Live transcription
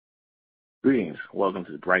Greetings. Welcome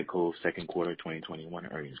to the Brightcove second quarter 2021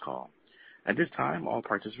 earnings call. At this time, all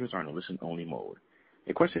participants are in a listen-only mode.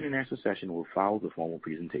 A question-and-answer session will follow the formal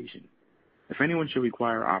presentation. If anyone should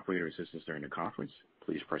require operator assistance during the conference,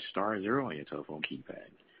 please press star zero on your telephone keypad.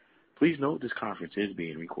 Please note this conference is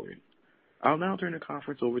being recorded. I'll now turn the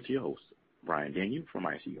conference over to your host, Brian Denyeau from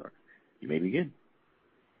ICR. You may begin.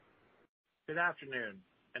 Good afternoon,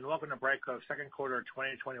 and welcome to Brightcove's second quarter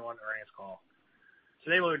 2021 earnings call.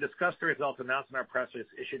 Today we'll discuss the results announced in our press release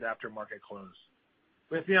issued after market close.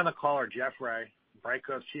 With me on the call are Jeff Ray,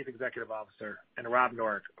 Brightcove's Chief Executive Officer, and Rob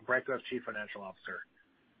Noreck, Brightcove's Chief Financial Officer.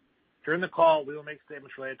 During the call, we will make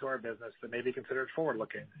statements related to our business that may be considered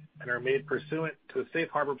forward-looking and are made pursuant to the safe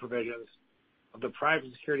harbor provisions of the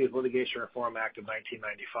Private Securities Litigation Reform Act of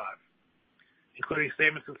 1995, including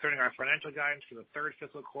statements concerning our financial guidance for the third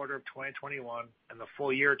fiscal quarter of 2021 and the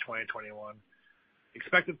full year 2021,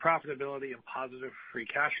 expected profitability and positive free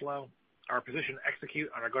cash flow, our position to execute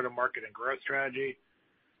on our go-to-market and growth strategy,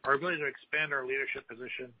 our ability to expand our leadership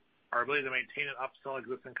position, our ability to maintain and upsell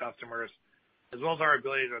existing customers, as well as our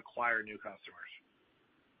ability to acquire new customers.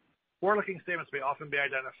 Forward-looking statements may often be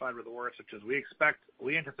identified with words such as we expect,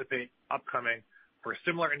 we anticipate, upcoming, or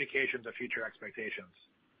similar indications of future expectations.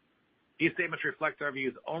 These statements reflect our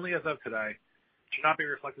views only as of today, should not be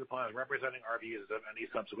reflected upon as representing our views of any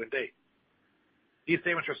subsequent date. These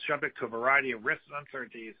statements are subject to a variety of risks and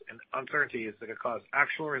uncertainties that could cause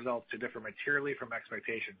actual results to differ materially from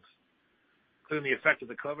expectations, including the effect of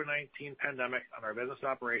the COVID-19 pandemic on our business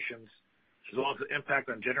operations, as well as the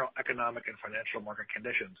impact on general economic and financial market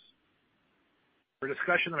conditions. For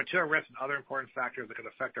discussion of material risks and other important factors that could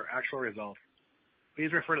affect our actual results,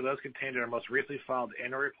 please refer to those contained in our most recently filed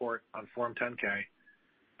annual report on Form 10-K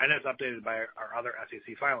and as updated by our other SEC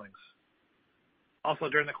filings.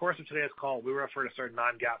 Also, during the course of today's call, we refer to certain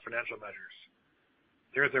non-GAAP financial measures.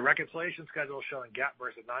 There is a reconciliation schedule showing GAAP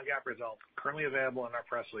versus non-GAAP results currently available in our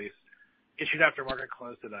press release issued after market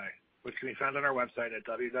close today, which can be found on our website at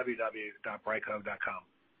www.brightcove.com.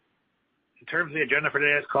 In terms of the agenda for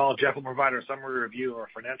today's call, Jeff will provide a summary review of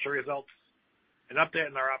our financial results, an update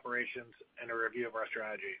on our operations, and a review of our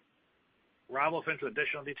strategy. Rob will finish with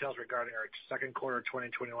additional details regarding our second quarter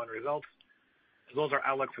 2021 results, as well as our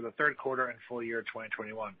outlook for the third quarter and full year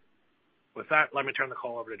 2021. With that, let me turn the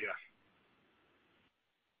call over to Jeff.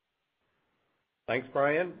 Thanks,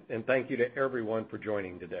 Brian, and thank you to everyone for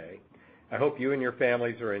joining today. I hope you and your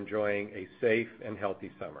families are enjoying a safe and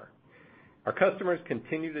healthy summer. Our customers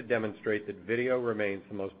continue to demonstrate that video remains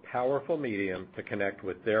the most powerful medium to connect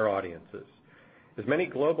with their audiences. As many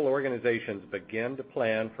global organizations begin to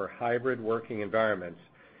plan for hybrid working environments,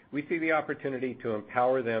 we see the opportunity to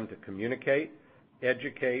empower them to communicate,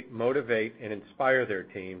 educate, motivate, and inspire their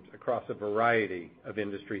teams across a variety of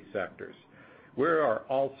industry sectors. We are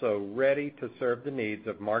also ready to serve the needs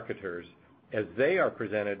of marketers as they are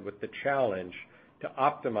presented with the challenge to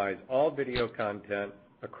optimize all video content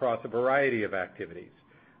across a variety of activities,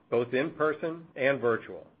 both in person and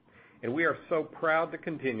virtual. And we are so proud to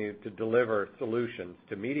continue to deliver solutions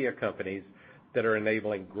to media companies that are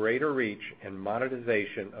enabling greater reach and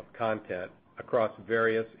monetization of content across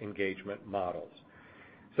various engagement models.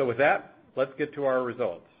 So with that, let's get to our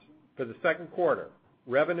results. For the second quarter,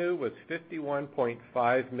 revenue was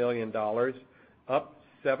 $51.5 million, up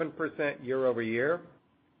 7% year over year,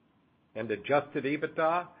 and adjusted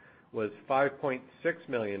EBITDA was $5.6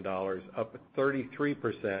 million, up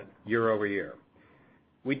 33% year over year.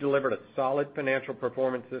 We delivered a solid financial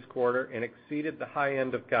performance this quarter and exceeded the high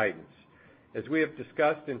end of guidance. As we have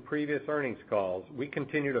discussed in previous earnings calls, we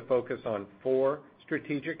continue to focus on 4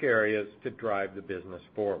 strategic areas to drive the business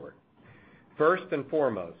forward. First and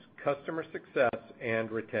foremost, customer success and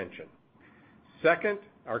retention. Second,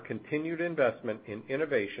 our continued investment in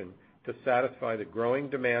innovation to satisfy the growing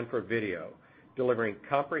demand for video, delivering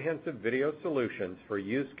comprehensive video solutions for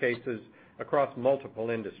use cases across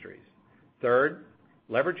multiple industries. Third,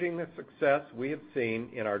 leveraging the success we have seen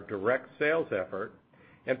in our direct sales effort.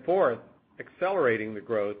 And fourth, accelerating the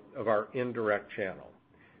growth of our indirect channel.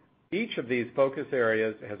 Each of these focus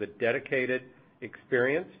areas has a dedicated,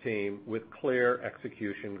 experienced team with clear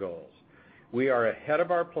execution goals. We are ahead of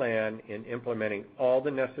our plan in implementing all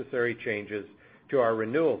the necessary changes to our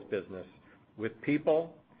renewals business with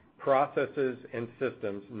people, processes, and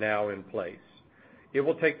systems now in place. It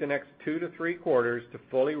will take the next 2 to 3 quarters to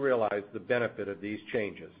fully realize the benefit of these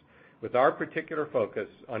changes, with our particular focus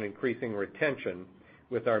on increasing retention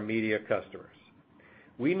with our media customers.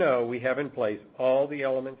 We know we have in place all the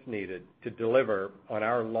elements needed to deliver on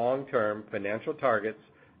our long-term financial targets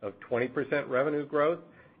of 20% revenue growth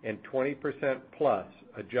and 20% plus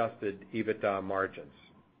adjusted EBITDA margins.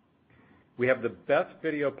 We have the best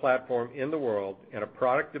video platform in the world and a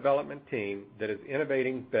product development team that is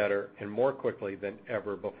innovating better and more quickly than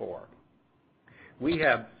ever before. We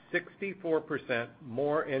have 64%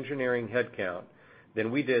 more engineering headcount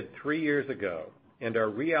than we did 3 years ago and are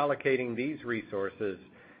reallocating these resources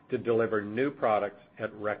to deliver new products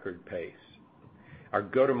at record pace. Our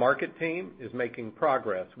go-to-market team is making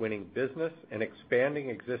progress winning business and expanding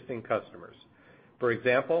existing customers. For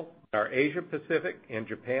example, our Asia Pacific and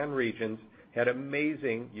Japan regions had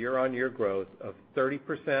amazing year-on-year growth of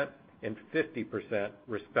 30% and 50%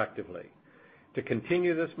 respectively. To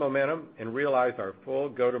continue this momentum and realize our full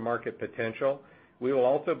go-to-market potential, we will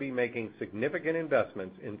also be making significant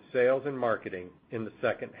investments in sales and marketing in the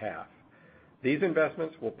second half. These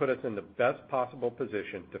investments will put us in the best possible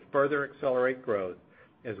position to further accelerate growth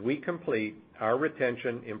as we complete our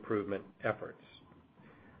retention improvement efforts.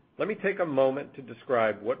 Let me take a moment to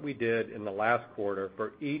describe what we did in the last quarter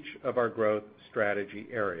for each of our growth strategy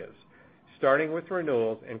areas, starting with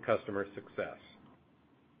renewals and customer success.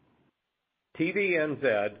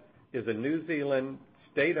 TVNZ is a New Zealand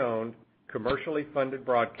state-owned, commercially funded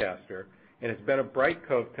broadcaster and has been a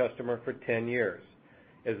Brightcove customer for 10 years.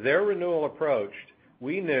 As their renewal approached,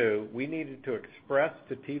 we knew we needed to express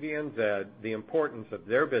to TVNZ the importance of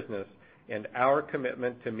their business and our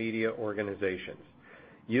commitment to media organizations.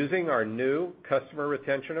 Using our new customer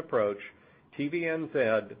retention approach,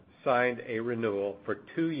 TVNZ signed a renewal for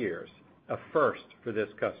 2 years, a first for this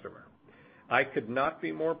customer. I could not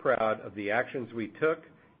be more proud of the actions we took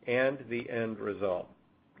and the end result.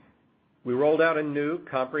 We rolled out a new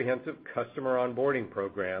comprehensive customer onboarding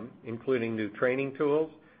program, including new training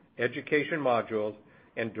tools, education modules,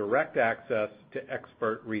 and direct access to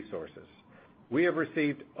expert resources. We have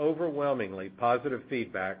received overwhelmingly positive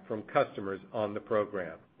feedback from customers on the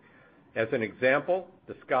program. As an example,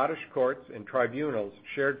 the Scottish courts and tribunals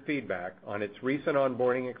shared feedback on its recent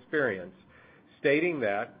onboarding experience, stating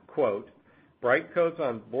that, quote, "Brightcove's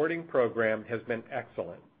onboarding program has been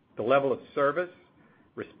excellent. The level of service,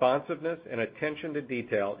 responsiveness, and attention to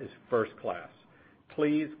detail is first class.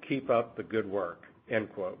 Please keep up the good work,"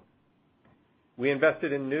 end quote. We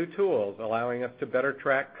invested in new tools allowing us to better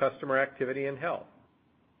track customer activity and health.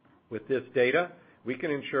 With this data, we can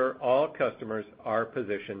ensure all customers are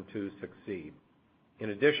positioned to succeed.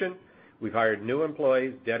 In addition, we've hired new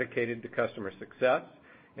employees dedicated to customer success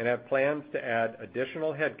and have plans to add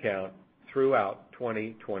additional headcount throughout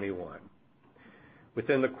 2021.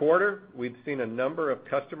 Within the quarter, we've seen a number of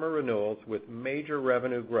customer renewals with major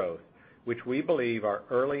revenue growth, which we believe are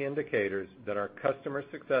early indicators that our customer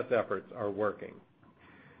success efforts are working.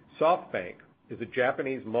 SoftBank is a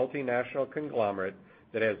Japanese multinational conglomerate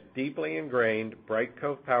that has deeply ingrained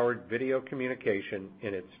Brightcove-powered video communication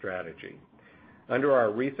in its strategy. Under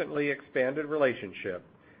our recently expanded relationship,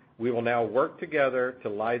 we will now work together to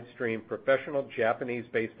live stream professional Japanese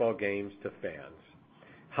baseball games to fans.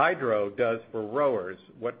 Hydrow does for rowers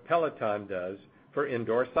what Peloton does for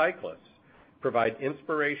indoor cyclists, provide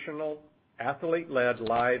inspirational, athlete-led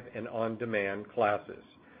live and on-demand classes.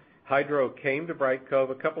 Hydrow came to Brightcove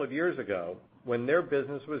a couple of years ago when their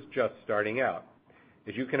business was just starting out.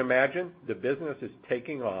 As you can imagine, the business is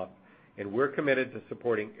taking off, and we're committed to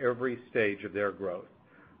supporting every stage of their growth.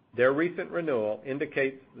 Their recent renewal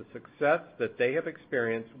indicates the success that they have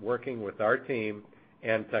experienced working with our team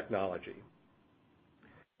and technology.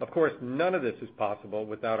 Of course, none of this is possible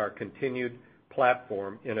without our continued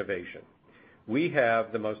platform innovation. We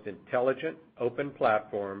have the most intelligent, open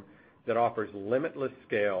platform that offers limitless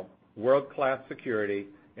scale, world-class security,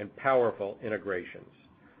 and powerful integrations.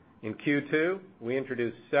 In Q2, we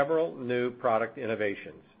introduced several new product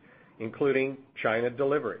innovations, including China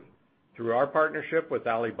delivery. Through our partnership with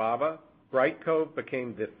Alibaba, Brightcove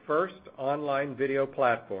became the first online video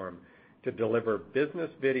platform to deliver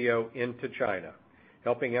business video into China,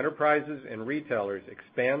 helping enterprises and retailers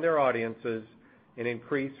expand their audiences and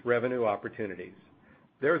increase revenue opportunities.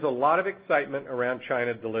 There's a lot of excitement around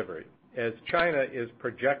China delivery, as China is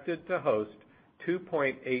projected to host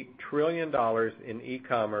 $2.8 trillion in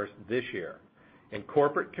e-commerce this year, and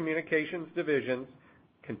corporate communications divisions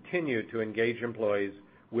continue to engage employees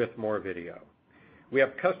with more video. We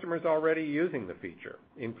have customers already using the feature,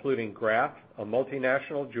 including Graf, a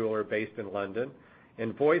multinational jeweler based in London,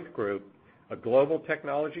 and Voith Group, a global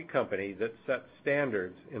technology company that sets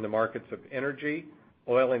standards in the markets of energy,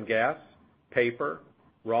 oil and gas, paper,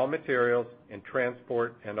 raw materials, and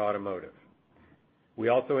transport and automotive. We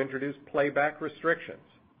also introduced playback restrictions.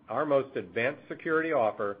 Our most advanced security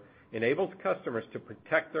offer enables customers to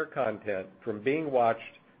protect their content from being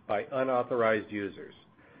watched by unauthorized users.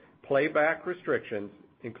 Playback restrictions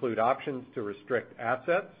include options to restrict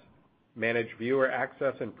assets, manage viewer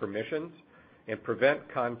access and permissions, and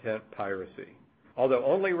prevent content piracy. Although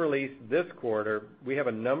only released this quarter, we have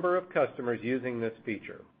a number of customers using this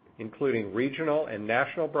feature, including regional and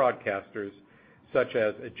national broadcasters such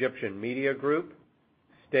as Egyptian Media Group,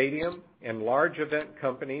 stadium and large event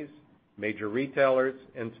companies, major retailers,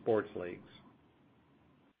 and sports leagues.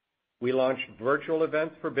 We launched Virtual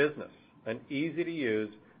Events for Business, an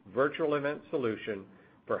easy-to-use virtual event solution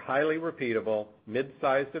for highly repeatable,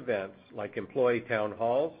 mid-sized events like employee town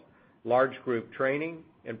halls, large group training,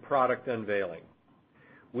 and product unveiling.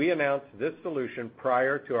 We announced this solution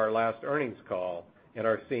prior to our last earnings call and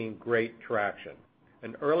are seeing great traction.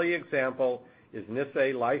 An early example is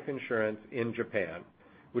Nissay Life Insurance in Japan,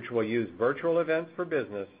 which will use Virtual Events for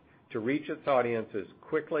Business to reach its audiences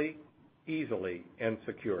quickly, easily, and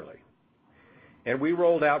securely. And we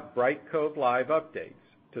rolled out Brightcove Live updates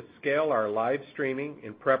to scale our live streaming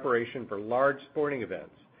in preparation for large sporting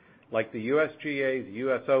events like the USGA's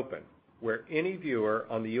US Open, where any viewer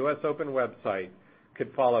on the US Open website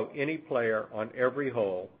could follow any player on every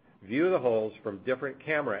hole, view the holes from different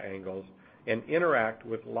camera angles, and interact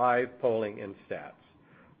with live polling and stats.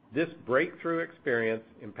 This breakthrough experience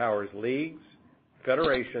empowers leagues,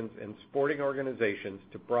 federations, and sporting organizations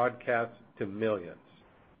to broadcast to millions.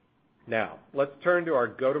 Now, let's turn to our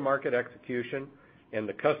go-to-market execution and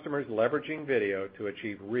the customers leveraging video to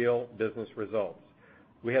achieve real business results.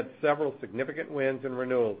 We had several significant wins and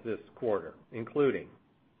renewals this quarter, including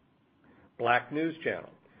Black News Channel,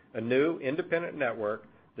 a new independent network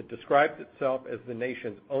that describes itself as the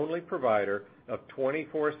nation's only provider of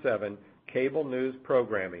 24/7 cable news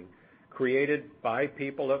programming created by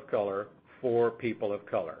people of color for people of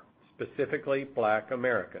color, specifically Black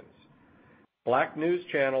Americans. Black News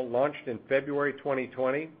Channel launched in February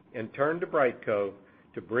 2020 and turned to Brightcove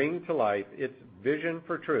to bring to life its vision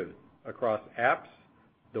for truth across apps,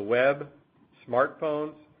 the web,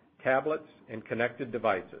 smartphones, tablets, and connected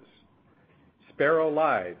devices. Sparrow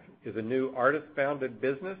Live is a new artist-founded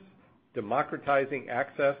business democratizing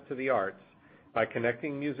access to the arts by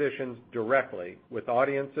connecting musicians directly with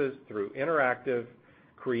audiences through interactive,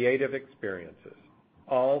 creative experiences,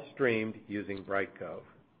 all streamed using Brightcove.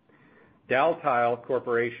 Daltile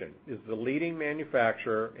Corporation is the leading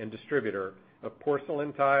manufacturer and distributor of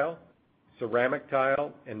porcelain tile, ceramic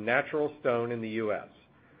tile, and natural stone in the U.S.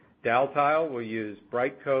 Daltile will use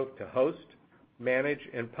Brightcove to host, manage,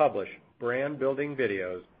 and publish brand-building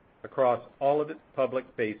videos across all of its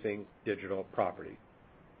public-facing digital properties.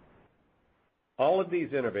 All of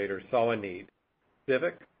these innovators saw a need,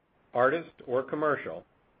 civic, artist, or commercial,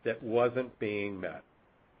 that wasn't being met.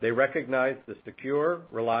 They recognized the secure,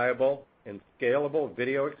 reliable, and scalable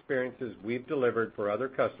video experiences we've delivered for other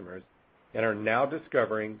customers and are now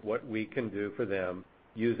discovering what we can do for them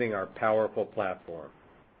using our powerful platform.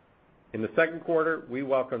 In the second quarter, we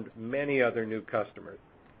welcomed many other new customers,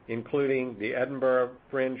 including the Edinburgh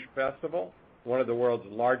Fringe Festival, one of the world's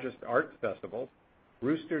largest arts festivals,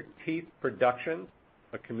 Rooster Teeth Productions,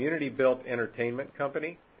 a community-built entertainment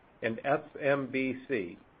company, and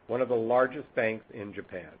SMBC, one of the largest banks in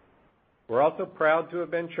Japan. We're also proud to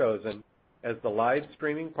have been chosen as the live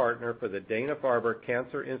streaming partner for the Dana-Farber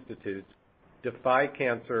Cancer Institute's Defy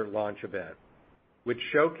Cancer launch event, which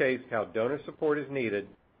showcased how donor support is needed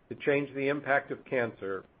to change the impact of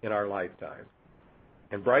cancer in our lifetime.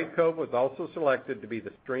 And Brightcove was also selected to be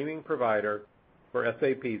the streaming provider for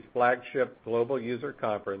SAP's flagship global user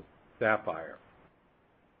conference, Sapphire.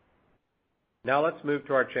 Now let's move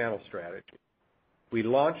to our channel strategy. We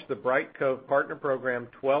launched the Brightcove Partner Program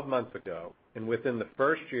 12 months ago, and within the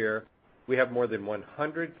first year, we have more than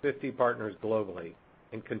 150 partners globally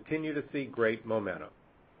and continue to see great momentum.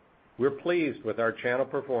 We're pleased with our channel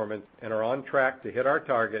performance and are on track to hit our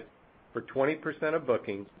target for 20% of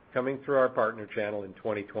bookings coming through our partner channel in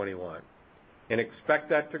 2021, and expect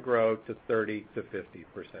that to grow to 30 to 50%.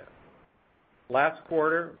 Last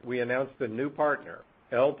quarter, we announced a new partner,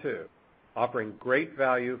 L2, offering great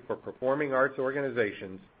value for performing arts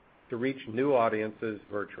organizations to reach new audiences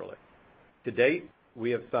virtually. To date,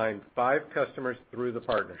 we have signed 5 customers through the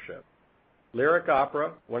partnership. Lyric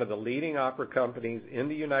Opera, one of the leading opera companies in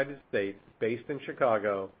the United States based in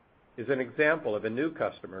Chicago, is an example of a new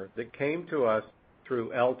customer that came to us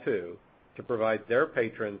through L2 to provide their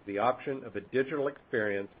patrons the option of a digital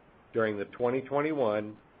experience during the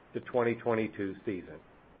 2021 to 2022 season.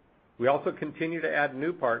 We also continue to add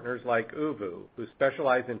new partners like Uvu, who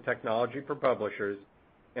specialize in technology for publishers,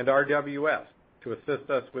 and RWS to assist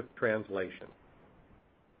us with translation.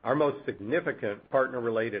 Our most significant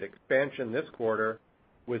partner-related expansion this quarter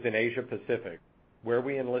was in Asia Pacific, where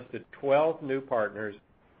we enlisted 12 new partners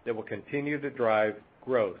that will continue to drive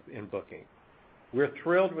growth in bookings. We're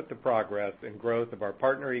thrilled with the progress and growth of our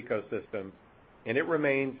partner ecosystem, and it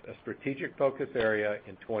remains a strategic focus area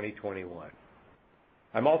in 2021.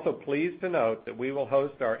 I'm also pleased to note that we will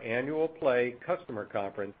host our annual Play customer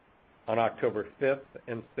conference on October 5th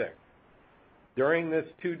and 6th. During this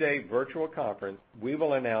 2-day virtual conference, we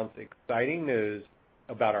will announce exciting news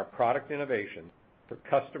about our product innovation for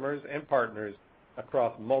customers and partners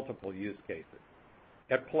across multiple use cases.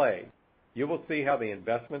 At Play, you will see how the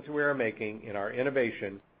investments we are making in our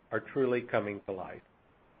innovation are truly coming to life.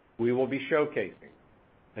 We will be showcasing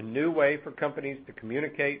a new way for companies to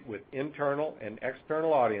communicate with internal and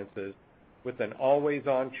external audiences with an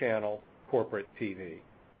always-on channel, corporate TV.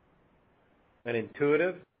 An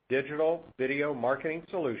intuitive digital video marketing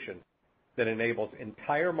solution that enables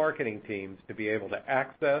entire marketing teams to be able to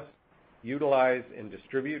access, utilize, and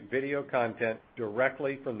distribute video content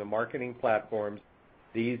directly from the marketing platforms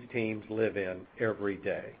these teams live in every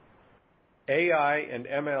day. AI and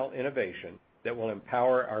ML innovation that will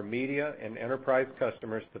empower our media and enterprise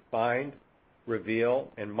customers to find,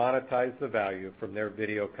 reveal, and monetize the value from their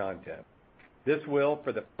video content. This will,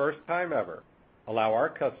 for the first time ever, allow our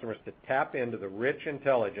customers to tap into the rich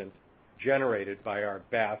intelligence generated by our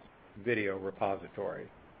vast video repository.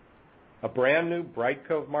 A brand new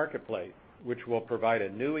Brightcove marketplace, which will provide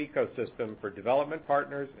a new ecosystem for development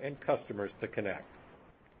partners and customers to connect.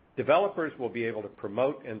 Developers will be able to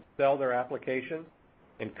promote and sell their applications,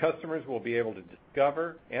 and customers will be able to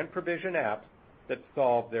discover and provision apps that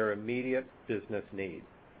solve their immediate business needs.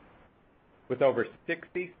 With over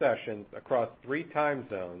 60 sessions across 3 time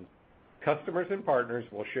zones, customers and partners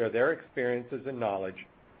will share their experiences and knowledge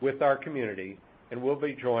with our community and will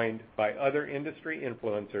be joined by other industry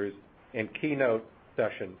influencers and keynote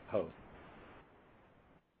session hosts.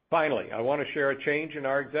 Finally, I want to share a change in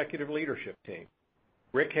our executive leadership team.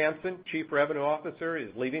 Rick Hansen, Chief Revenue Officer, is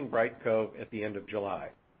leaving Brightcove at the end of July.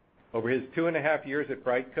 Over his 2.5 years at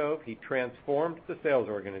Brightcove, he transformed the sales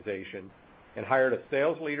organization and hired a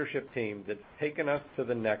sales leadership team that's taken us to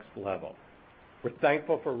the next level. We're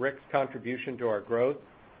thankful for Rick's contribution to our growth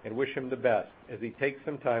and wish him the best as he takes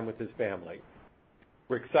some time with his family.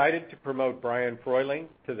 We're excited to promote Brian Freuling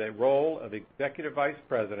to the role of Executive Vice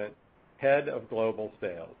President, Head of Global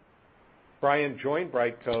Sales. Brian joined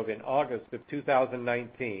Brightcove in August of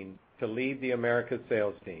 2019 to lead the Americas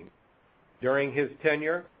sales team. During his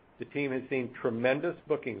tenure, the team has seen tremendous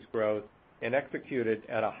bookings growth and executed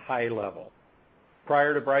at a high level.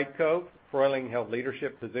 Prior to Brightcove, Freuling held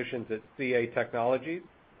leadership positions at CA Technologies,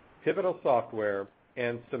 Pivotal Software,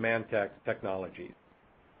 and Symantec Technologies.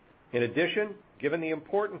 In addition, given the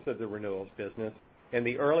importance of the renewals business and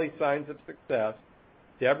the early signs of success,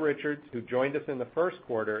 Deb Richards, who joined us in the first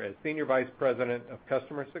quarter as Senior Vice President of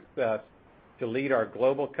Customer Success to lead our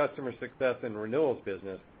global customer success and renewals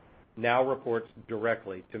business, now reports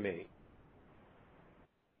directly to me.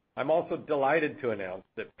 I'm also delighted to announce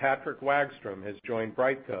that Patrick Wagstrom has joined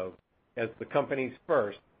Brightcove as the company's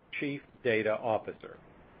first Chief Data Officer.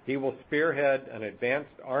 He will spearhead an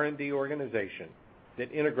advanced R&D organization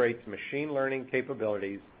that integrates machine learning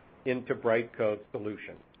capabilities into Brightcove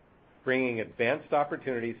solutions, bringing advanced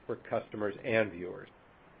opportunities for customers and viewers.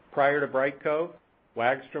 Prior to Brightcove,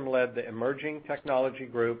 Wagstrom led the emerging technology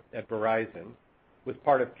group at Verizon, was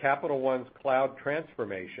part of Capital One's cloud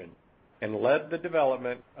transformation, and led the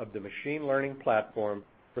development of the machine learning platform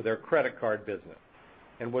for their credit card business,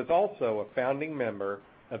 and was also a founding member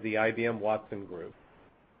of the IBM Watson Group.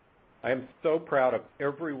 I am so proud of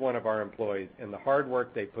every one of our employees and the hard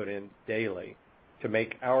work they put in daily to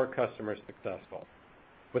make our customers successful.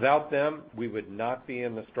 Without them, we would not be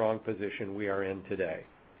in the strong position we are in today.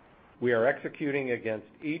 We are executing against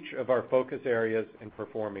each of our focus areas and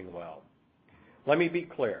performing well. Let me be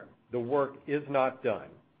clear, the work is not done,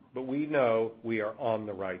 but we know we are on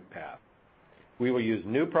the right path. We will use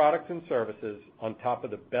new products and services on top of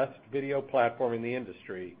the best video platform in the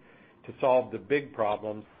industry to solve the big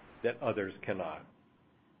problems that others cannot.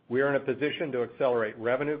 We are in a position to accelerate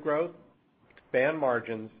revenue growth, expand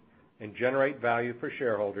margins, and generate value for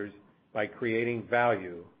shareholders by creating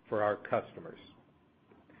value for our customers.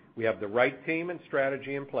 We have the right team and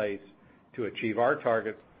strategy in place to achieve our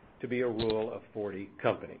target to be a Rule of 40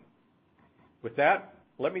 company. With that,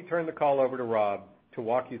 let me turn the call over to Rob to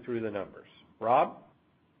walk you through the numbers. Rob?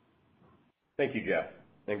 Thank you, Jeff,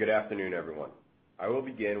 and good afternoon, everyone. I will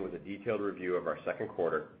begin with a detailed review of our second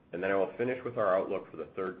quarter, and then I will finish with our outlook for the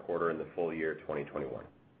third quarter and the full year 2021.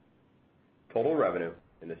 Total revenue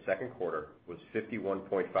in the second quarter was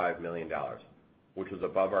 $51.5 million, which was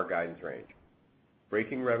above our guidance range.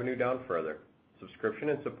 Breaking revenue down further, subscription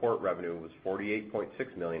and support revenue was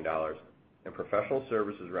 $48.6 million, and professional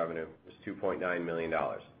services revenue was $2.9 million.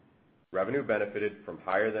 Revenue benefited from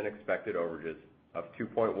higher than expected overages of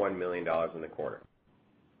 $2.1 million in the quarter.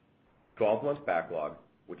 12-month backlog,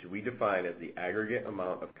 which we define as the aggregate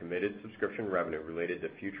amount of committed subscription revenue related to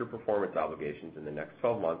future performance obligations in the next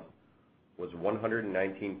 12 months, was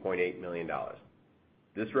 $119.8 million.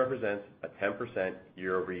 This represents a 10%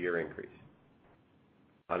 year-over-year increase.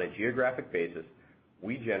 On a geographic basis,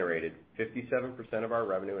 we generated 57% of our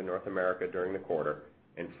revenue in North America during the quarter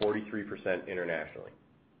and 43% internationally.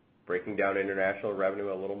 Breaking down international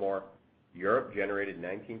revenue a little more, Europe generated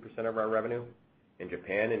 19% of our revenue, and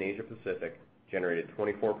Japan and Asia Pacific generated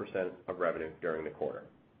 24% of revenue during the quarter.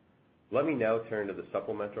 Let me now turn to the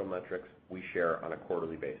supplemental metrics we share on a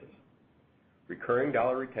quarterly basis. Recurring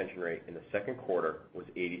dollar retention rate in the second quarter was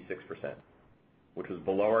 86%, which was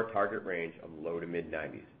below our target range of low to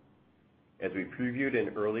mid-90s. As we previewed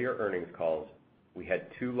in earlier earnings calls, we had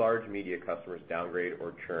 2 large media customers downgrade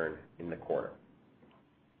or churn in the quarter.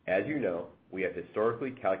 As you know, we have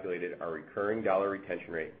historically calculated our recurring dollar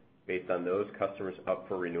retention rate based on those customers up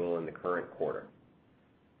for renewal in the current quarter.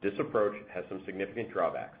 This approach has some significant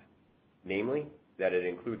drawbacks, namely that it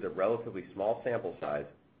includes a relatively small sample size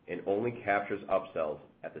and only captures upsells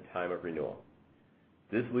at the time of renewal.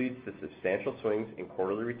 This leads to substantial swings in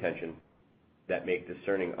quarterly retention that make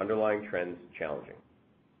discerning underlying trends challenging.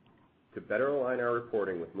 To better align our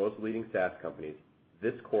reporting with most leading SaaS companies,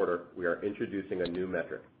 this quarter we are introducing a new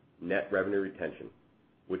metric, net revenue retention,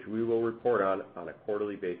 which we will report on a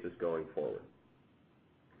quarterly basis going forward.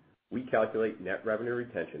 We calculate net revenue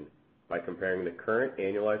retention by comparing the current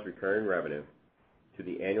annualized recurring revenue to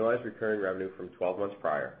the annualized recurring revenue from 12 months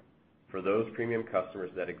prior for those premium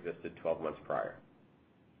customers that existed 12 months prior.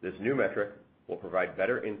 This new metric will provide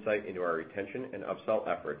better insight into our retention and upsell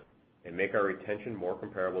efforts and make our retention more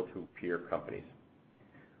comparable to peer companies.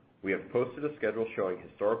 We have posted a schedule showing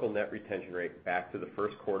historical net retention rate back to the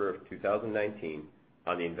first quarter of 2019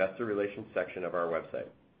 on the investor relations section of our website.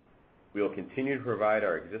 We will continue to provide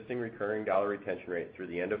our existing recurring dollar retention rate through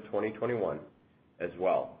the end of 2021 as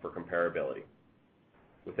well for comparability.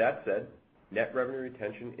 With that said, net revenue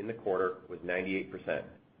retention in the quarter was 98%,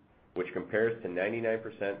 which compares to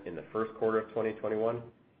 99% in the first quarter of 2021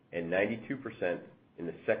 and 92% in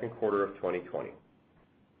the second quarter of 2020.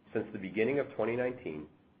 Since the beginning of 2019,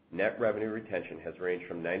 net revenue retention has ranged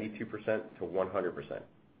from 92% to 100%.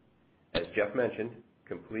 As Jeff mentioned,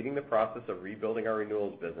 completing the process of rebuilding our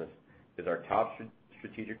renewals business is our top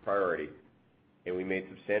strategic priority, and we made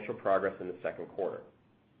substantial progress in the second quarter.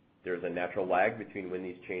 There is a natural lag between when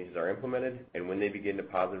these changes are implemented and when they begin to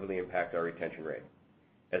positively impact our retention rate.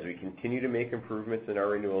 As we continue to make improvements in our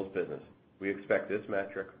renewals business, we expect this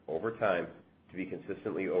metric over time to be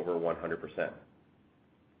consistently over 100%.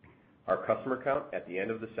 Our customer count at the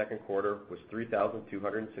end of the second quarter was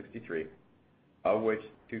 3,263, of which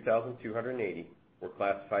 2,280 were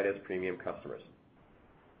classified as premium customers.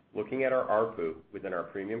 Looking at our ARPU within our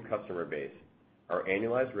premium customer base, our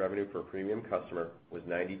annualized revenue per premium customer was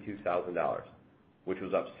 $92,000, which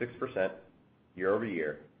was up 6%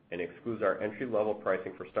 year-over-year and excludes our entry-level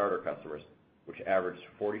pricing for starter customers, which averaged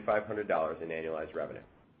 $4,500 in annualized revenue.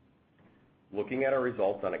 Looking at our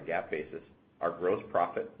results on a GAAP basis, our gross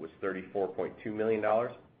profit was $34.2 million,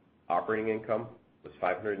 operating income was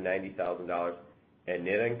 $590,000, and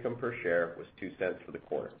net income per share was $0.02 for the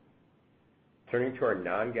quarter. Turning to our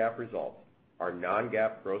non-GAAP results, our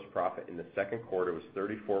non-GAAP gross profit in the second quarter was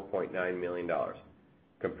 $34.9 million,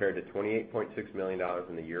 compared to $28.6 million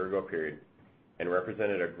in the year-ago period, and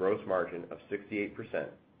represented a gross margin of 68%,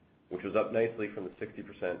 which was up nicely from the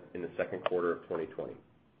 60% in the second quarter of 2020.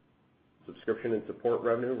 Subscription and support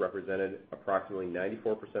revenue represented approximately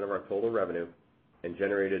 94% of our total revenue and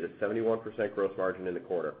generated a 71% gross margin in the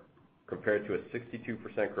quarter, compared to a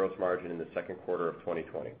 62% gross margin in the second quarter of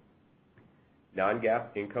 2020.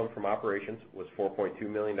 Non-GAAP income from operations was $4.2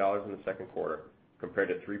 million in the second quarter, compared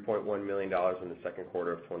to $3.1 million in the second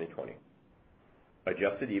quarter of 2020.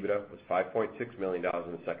 Adjusted EBITDA was $5.6 million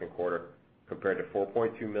in the second quarter, compared to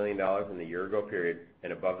 $4.2 million in the year-ago period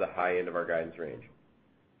and above the high end of our guidance range.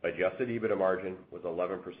 Adjusted EBITDA margin was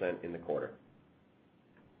 11% in the quarter.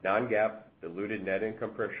 Non-GAAP diluted net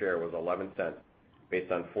income per share was $0.11,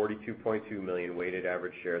 based on 42.2 million weighted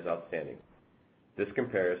average shares outstanding. This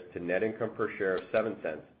compares to net income per share of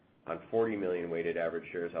 $0.07 on 40 million weighted average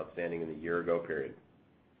shares outstanding in the year-ago period.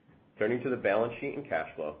 Turning to the balance sheet and cash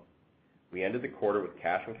flow, we ended the quarter with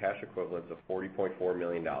cash and cash equivalents of $40.4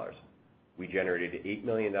 million. We generated $8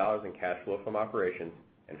 million in cash flow from operations,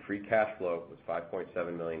 and free cash flow was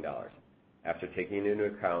 $5.7 million, after taking into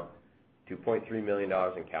account $2.3 million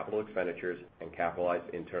in capital expenditures, and capitalized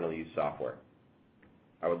internal use software.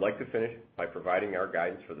 I would like to finish by providing our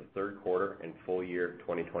guidance for the third quarter and full year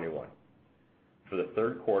 2021. For the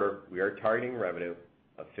third quarter, we are targeting revenue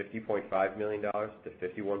of $50.5 million to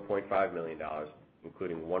 $51.5 million,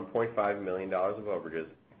 including $1.5 million of overages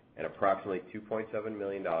and approximately $2.7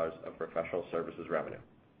 million of professional services revenue.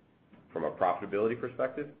 From a profitability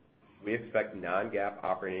perspective, we expect non-GAAP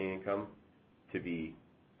operating income to be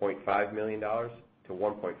 $0.5 million to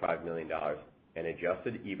 $1.5 million and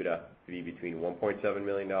adjusted EBITDA to be between $1.7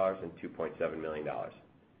 million and $2.7 million.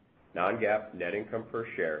 Non-GAAP net income per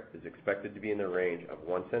share is expected to be in the range of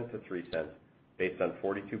 1 cent to 3 cents based on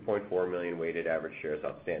 42.4 million weighted average shares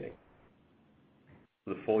outstanding.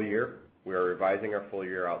 For the full year, we are revising our full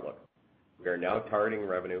year outlook. We are now targeting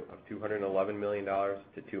revenue of $211 million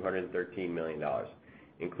to $213 million,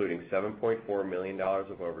 including $7.4 million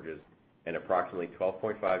of overages and approximately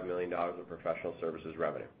 $12.5 million of professional services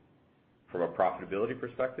revenue. From a profitability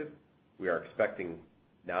perspective, we are expecting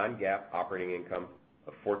non-GAAP operating income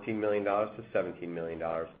of $14 million to $17 million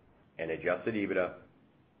and adjusted EBITDA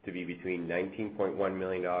to be between $19.1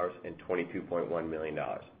 million and $22.1 million.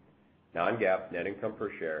 Non-GAAP net income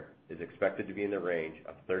per share is expected to be in the range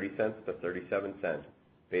of 30 cents to 37 cents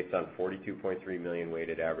based on 42.3 million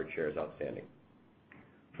weighted average shares outstanding.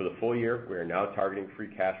 For the full year, we are now targeting free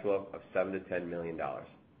cash flow of $7 to $10 million.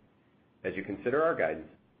 As you consider our guidance,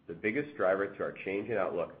 the biggest driver to our change in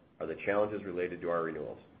outlook are the challenges related to our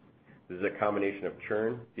renewals. This is a combination of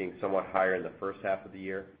churn being somewhat higher in the first half of the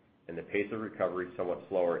year and the pace of recovery somewhat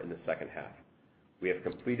slower in the second half. We have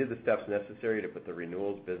completed the steps necessary to put the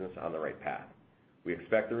renewals business on the right path. We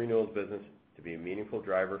expect the renewals business to be a meaningful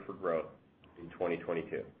driver for growth in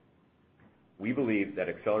 2022. We believe that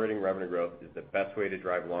accelerating revenue growth is the best way to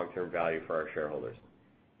drive long-term value for our shareholders.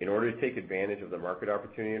 In order to take advantage of the market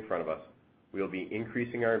opportunity in front of us, we will be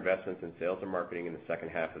increasing our investments in sales and marketing in the second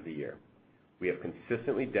half of the year. We have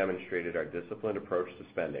consistently demonstrated our disciplined approach to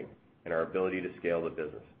spending and our ability to scale the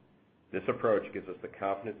business. This approach gives us the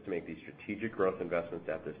confidence to make these strategic growth investments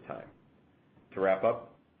at this time. To wrap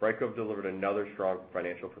up, Brightcove delivered another strong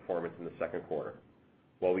financial performance in the second quarter.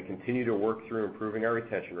 While we continue to work through improving our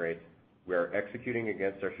retention rates, we are executing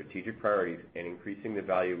against our strategic priorities and increasing the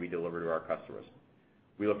value we deliver to our customers.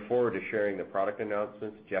 We look forward to sharing the product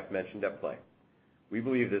announcements Jeff mentioned at Play. We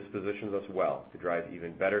believe this positions us well to drive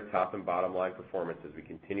even better top and bottom line performance as we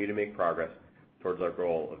continue to make progress towards our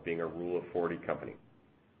goal of being a Rule of 40 company.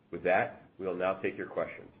 With that, we will now take your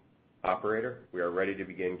questions. Operator, we are ready to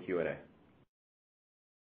begin Q&A.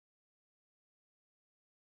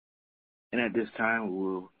 And at this time,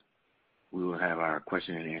 we will have our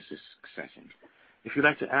question and answer session. If you'd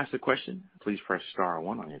like to ask a question, please press star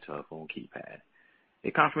 1 on your telephone keypad.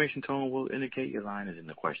 A confirmation tone will indicate your line is in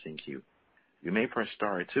the question queue. You may press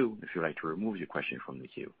star 2 if you'd like to remove your question from the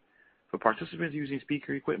queue. For participants using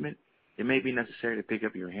speaker equipment, it may be necessary to pick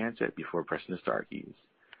up your handset before pressing the star keys.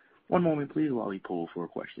 One moment, please, while we poll for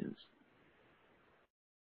questions.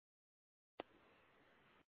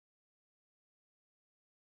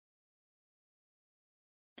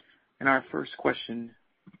 And our first question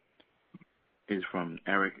is from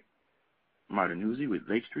Eric Martinuzzi with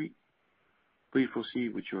Lake Street. Please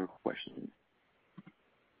proceed with your question.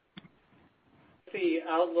 The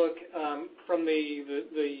outlook from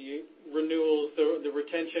the renewals, the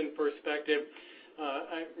retention perspective.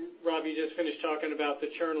 Rob, you just finished talking about the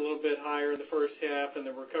churn a little bit higher in the first half and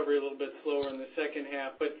the recovery a little bit slower in the second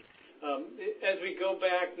half. But as we go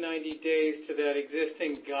back 90 days to that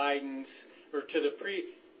existing guidance or to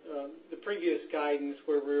the previous guidance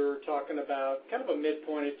where we were talking about kind of a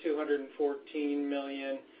midpoint at $214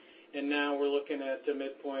 million, and now we're looking at the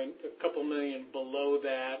midpoint a couple million below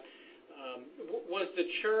that. Was the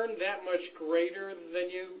churn that much greater than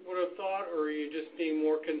you would have thought, or are you just being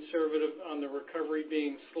more conservative on the recovery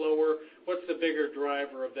being slower? What's the bigger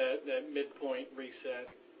driver of that midpoint reset?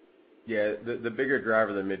 Yeah, the bigger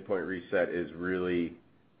driver of the midpoint reset is really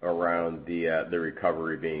around the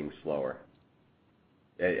recovery being slower.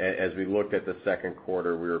 As we looked at the second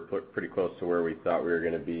quarter, we were pretty close to where we thought we were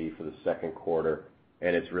going to be for the second quarter,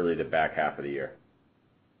 and it's really the back half of the year.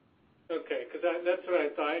 Okay, because that's what I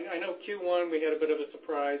thought. I know Q1 we had a bit of a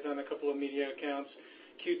surprise on a couple of media accounts.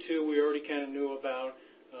 Q2 we already kind of knew about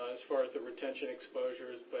as far as the retention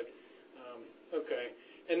exposures, but okay.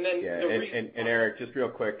 And then and Eric, just real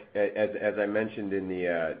quick, as I mentioned in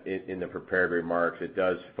the prepared remarks, it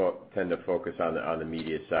does tend to focus on the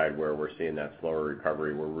media side where we're seeing that slower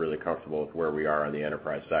recovery. We're really comfortable with where we are on the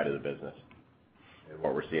enterprise side of the business and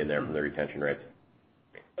what we're seeing there from the retention rates.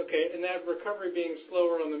 Okay, and that recovery being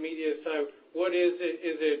slower on the media side, what is it?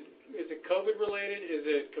 Is it it COVID related? Is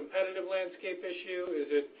it competitive landscape issue? Is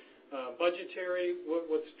it budgetary?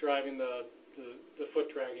 What's driving the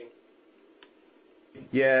foot dragging?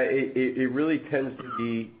 Yeah, it really tends to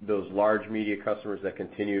be those large media customers that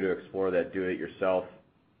continue to explore that do-it-yourself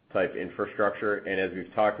type infrastructure. And as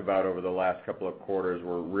we've talked about over the last couple of quarters,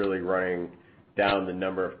 we're really running down the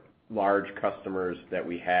number of large customers that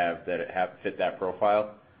we have that fit that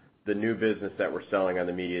profile. The new business that we're selling on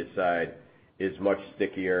the media side is much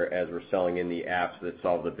stickier as we're selling in the apps that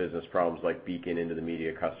solve the business problems like Beacon into the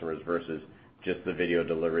media customers versus just the video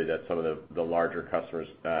delivery that some of the larger customers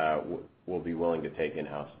will be willing to take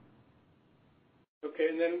in-house. Okay,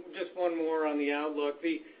 and then just one more on the outlook.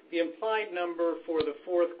 The implied number for the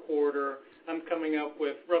fourth quarter, I'm coming up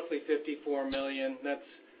with roughly $54 million. That's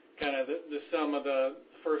kind of the sum of the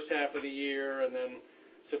first half of the year and then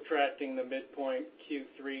subtracting the midpoint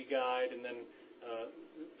Q3 guide, and then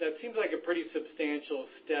that seems like a pretty substantial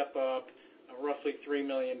step up, roughly $3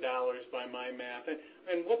 million by my math.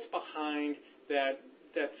 And what's behind that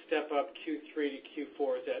step up Q3 to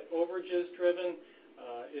Q4? Is that overages driven?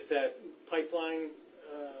 Is that pipeline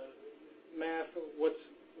math? What's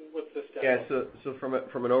the step up? Yeah, so from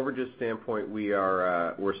an overages standpoint,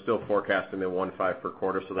 we're still forecasting the 1.5 per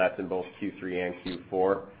quarter, so that's in both Q3 and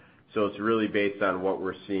Q4. So it's really based on what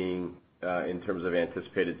we're seeing in terms of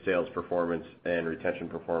anticipated sales performance and retention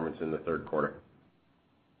performance in the third quarter.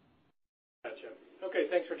 Gotcha. Okay,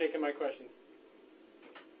 thanks for taking my question.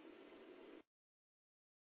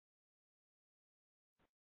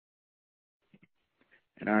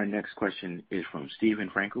 And our next question is from Steven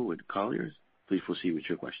Frankel with Colliers. Please proceed with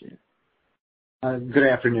your question. Good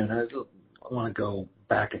afternoon. I want to go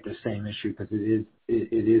back at the same issue because it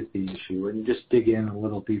is the issue, and just dig in a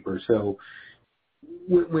little deeper. So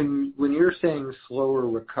when you're saying slower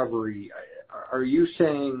recovery, are you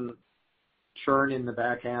saying churn in the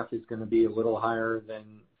back half is going to be a little higher than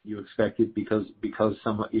you expected because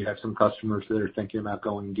you have some customers that are thinking about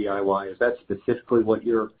going DIY? Is that specifically what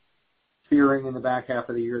you're fearing in the back half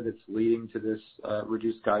of the year that's leading to this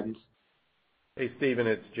reduced guidance? Hey, Stephen,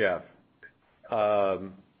 it's Jeff.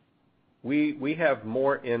 We have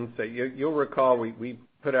more insight. You'll recall we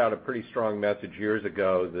put out a pretty strong message years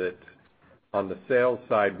ago that on the sales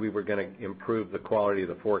side we were going to improve the quality of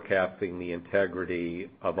the forecasting, the integrity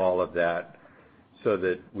of all of that, so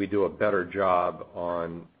that we do a better job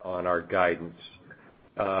on our guidance.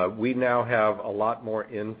 We now have a lot more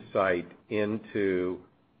insight into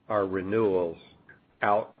our renewals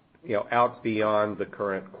out beyond the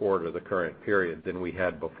current quarter, the current period, than we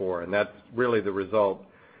had before, and that's really the result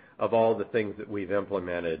of all the things that we've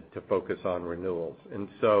implemented to focus on renewals. And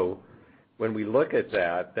so when we look at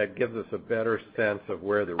that gives us a better sense of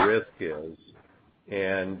where the risk is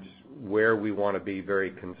and where we want to be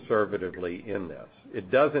very conservatively in this.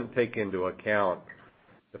 It doesn't take into account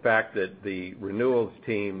the fact that the renewals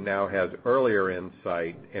team now has earlier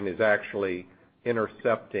insight and is actually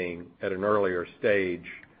intercepting at an earlier stage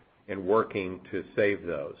and working to save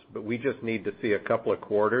those. But we just need to see a couple of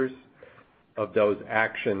quarters of those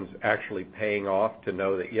actions actually paying off to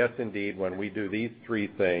know that, yes, indeed, when we do these three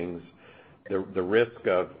things, the risk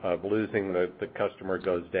of losing the customer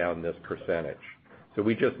goes down this percentage. So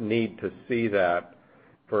we just need to see that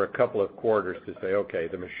for a couple of quarters to say, okay,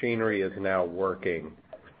 the machinery is now working,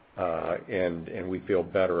 and we feel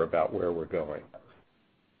better about where we're going.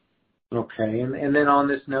 Okay, and then on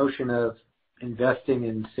this notion of investing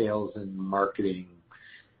in sales and marketing,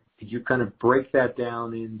 could you kind of break that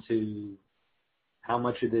down into how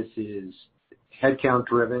much of this is headcount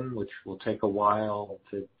driven, which will take a while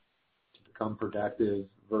to become productive,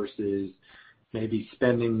 versus maybe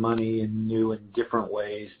spending money in new and different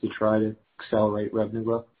ways to try to accelerate revenue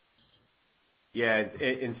growth? Yeah,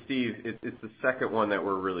 and Steve, it's the second one that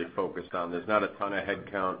we're really focused on. There's not a ton of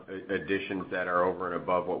headcount additions that are over and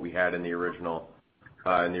above what we had in the original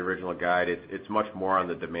guide. It's much more on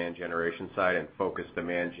the demand generation side and focused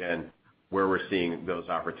demand gen where we're seeing those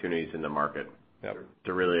opportunities in the market. Yep.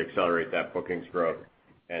 To really accelerate that bookings growth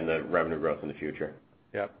and the revenue growth in the future.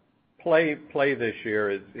 Yep. Play this year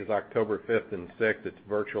is October 5th and 6th. It's a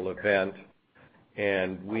virtual event,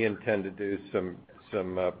 and we intend to do some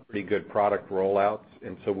pretty good product rollouts,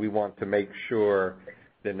 and so we want to make sure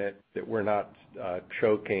that we're not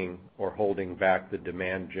choking or holding back the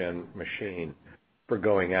demand gen machine for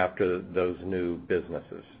going after those new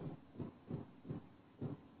businesses.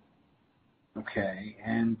 Okay,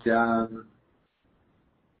 and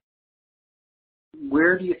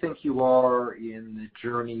where do you think you are in the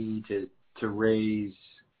journey to raise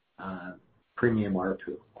premium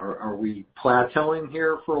ARPU? Are we plateauing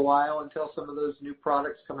here for a while until some of those new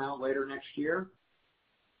products come out later next year?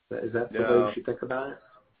 Is that the way we should think about it?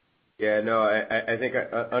 Yeah, no, I think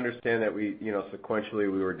I understand that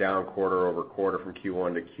sequentially we were down quarter-over-quarter from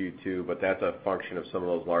Q1 to Q2, but that's a function of some of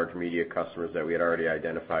those large media customers that we had already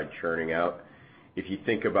identified churning out. If you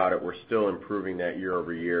think about it, we're still improving that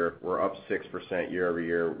year-over-year. We're up 6%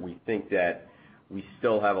 year-over-year. We think that we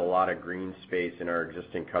still have a lot of green space in our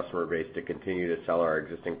existing customer base to continue to sell our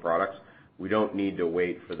existing products. We don't need to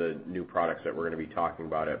wait for the new products that we're going to be talking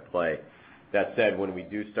about at Play. That said, when we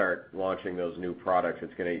do start launching those new products,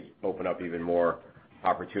 it's going to open up even more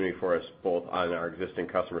opportunity for us, both on our existing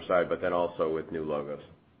customer side, but then also with new logos.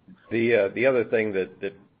 The other thing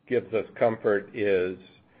that gives us comfort is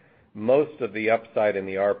most of the upside in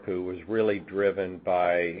the ARPU was really driven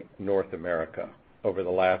by North America over the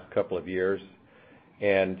last couple of years.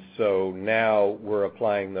 And so now we're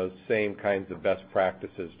applying those same kinds of best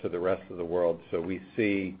practices to the rest of the world. So we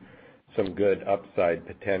see some good upside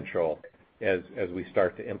potential as we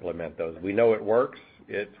start to implement those. We know it works.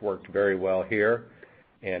 It's worked very well here,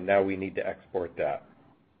 and now we need to export that.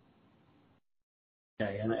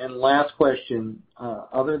 Okay, and last question,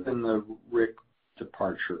 other than the Rick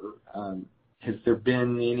departure, has there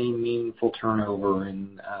been any meaningful turnover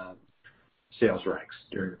in sales ranks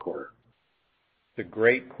during the quarter? It's a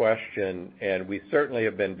great question, and we certainly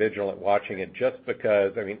have been vigilant watching it just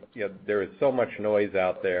because, there is so much noise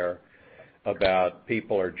out there about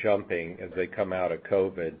people are jumping as they come out of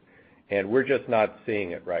COVID, and we're just not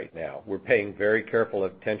seeing it right now. We're paying very careful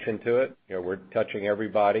attention to it. We're touching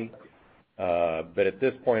everybody, but at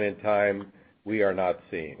this point in time, we are not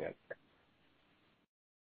seeing it.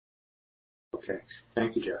 Okay.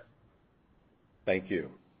 Thank you, Jeff. Thank you.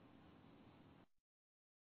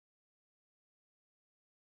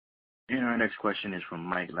 And our next question is from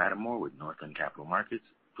Mike Latimore with Northland Capital Markets.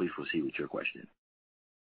 Please proceed with your question.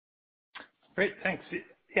 Great, thanks.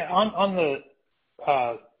 Yeah, on the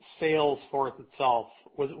sales force itself,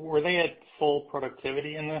 were they at full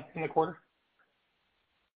productivity in the quarter?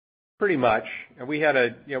 Pretty much. We had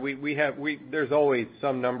there's always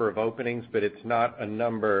some number of openings, but it's not a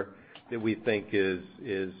number that we think is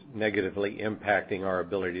negatively impacting our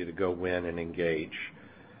ability to go win and engage.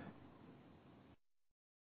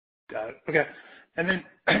 Got it. Okay. And then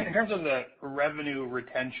in terms of the revenue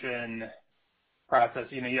retention process,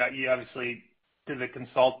 you obviously did the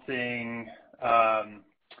consulting.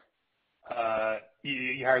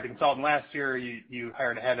 You hired the consultant last year. You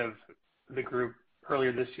hired a head of the group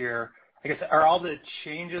earlier this year. I guess, are all the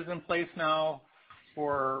changes in place now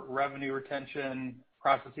for revenue retention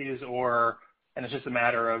processes, and it's just a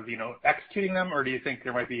matter of executing them, or do you think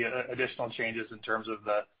there might be additional changes in terms of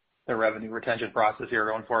the revenue retention process here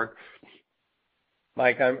going forward?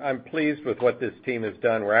 Mike, I'm pleased with what this team has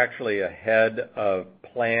done. We're actually ahead of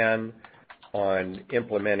plan on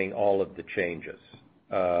implementing all of the changes.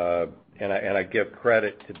 And I give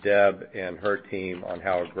credit to Deb and her team on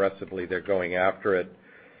how aggressively they're going after it.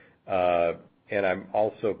 And I'm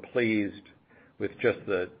also pleased with just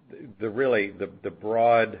the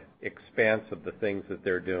broad expanse of the things that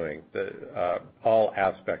they're doing, all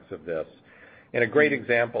aspects of this. And a great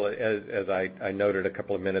example, as I noted a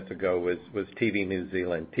couple of minutes ago, was TV New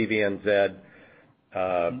Zealand. TVNZ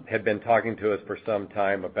had been talking to us for some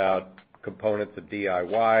time about components of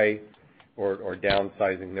DIY or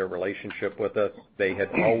downsizing their relationship with us. They had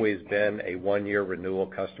always been a one-year renewal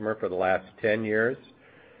customer for the last 10 years.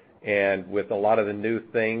 And with a lot of the new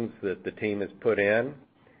things that the team has put in,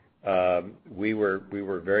 we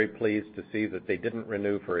were very pleased to see that they didn't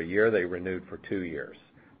renew for a year, they renewed for 2 years.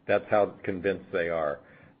 That's how convinced they are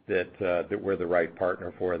that we're the right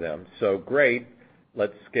partner for them. So great,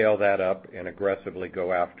 let's scale that up and aggressively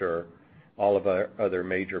go after all of our other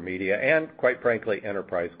major media and, quite frankly,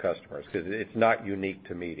 enterprise customers, because it's not unique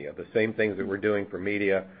to media. The same things that we're doing for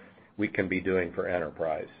media, we can be doing for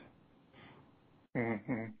enterprise.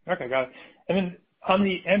 Mm-hmm. Okay, got it. And then on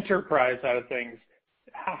the enterprise side of things,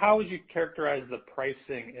 how would you characterize the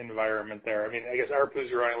pricing environment there? I mean, I guess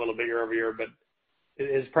ARPUs are running a little bit year over year, but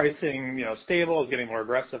is pricing stable? Is it getting more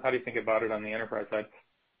aggressive? How do you think about it on the enterprise side?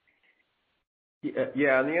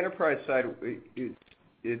 Yeah, on the enterprise side,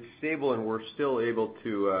 it's stable, and we're still able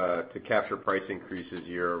to capture price increases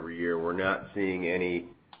year over year. We're not seeing any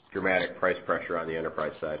dramatic price pressure on the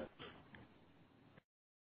enterprise side.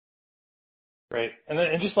 Great.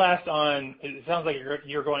 And just last on, it sounds like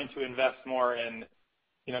you're going to invest more in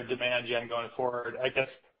demand gen going forward. I guess,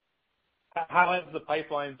 how has the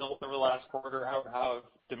pipeline built over the last quarter? How have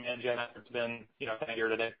demand gen efforts been year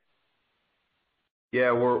to date?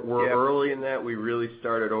 Yeah, we're early in that. We really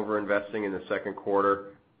started over investing in the second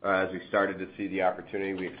quarter as we started to see the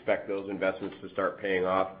opportunity. We expect those investments to start paying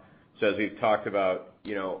off. So as we've talked about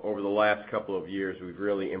over the last couple of years, we've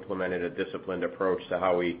really implemented a disciplined approach to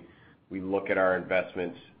how we look at our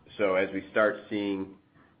investments. As we start seeing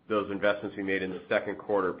those investments we made in the second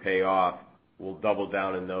quarter pay off, we'll double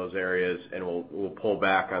down in those areas, and we'll pull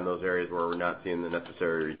back on those areas where we're not seeing the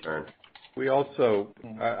necessary return.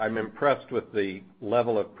 I'm impressed with the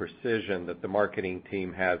level of precision that the marketing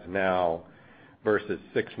team has now versus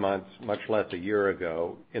 6 months, much less a year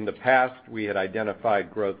ago. In the past, we had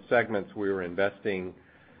identified growth segments. We were investing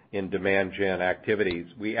in demand gen activities.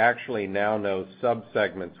 We actually now know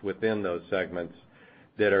sub-segments within those segments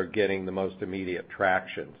that are getting the most immediate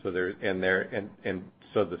traction. So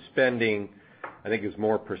the spending, I think, is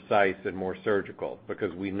more precise and more surgical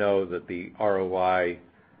because we know that the ROI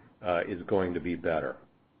is going to be better.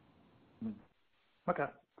 Okay,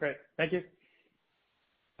 great. Thank you.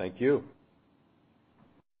 Thank you.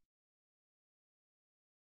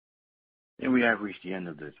 And we have reached the end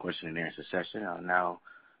of the question and answer session. I'll now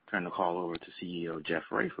turn the call over to CEO Jeff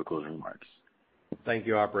Ray for closing remarks. Thank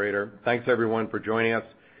you, operator. Thanks, everyone, for joining us.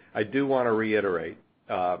 I do want to reiterate,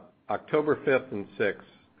 October 5th and 6th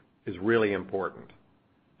is really important.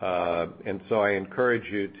 And so I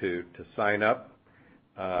encourage you to sign up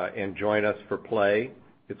and join us for Play.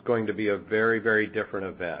 It's going to be a very, very different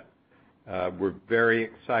event. We're very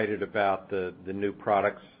excited about the new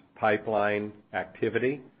products pipeline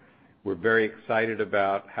activity. We're very excited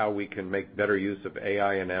about how we can make better use of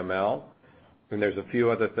AI and ML. And there's a few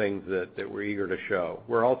other things that we're eager to show.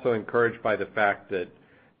 We're also encouraged by the fact that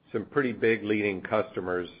some pretty big leading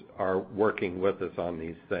customers are working with us on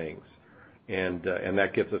these things. And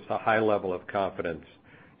that gives us a high level of confidence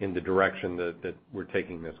in the direction that we're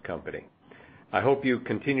taking this company. I hope you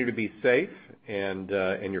continue to be safe and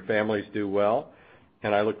your families do well.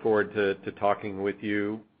 And I look forward to talking with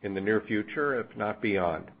you in the near future, if not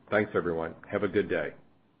beyond. Thanks, everyone. Have a good day.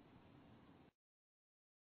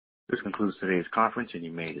 This concludes today's conference, and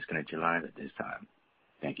you may disconnect your line at this time.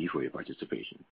 Thank you for your participation.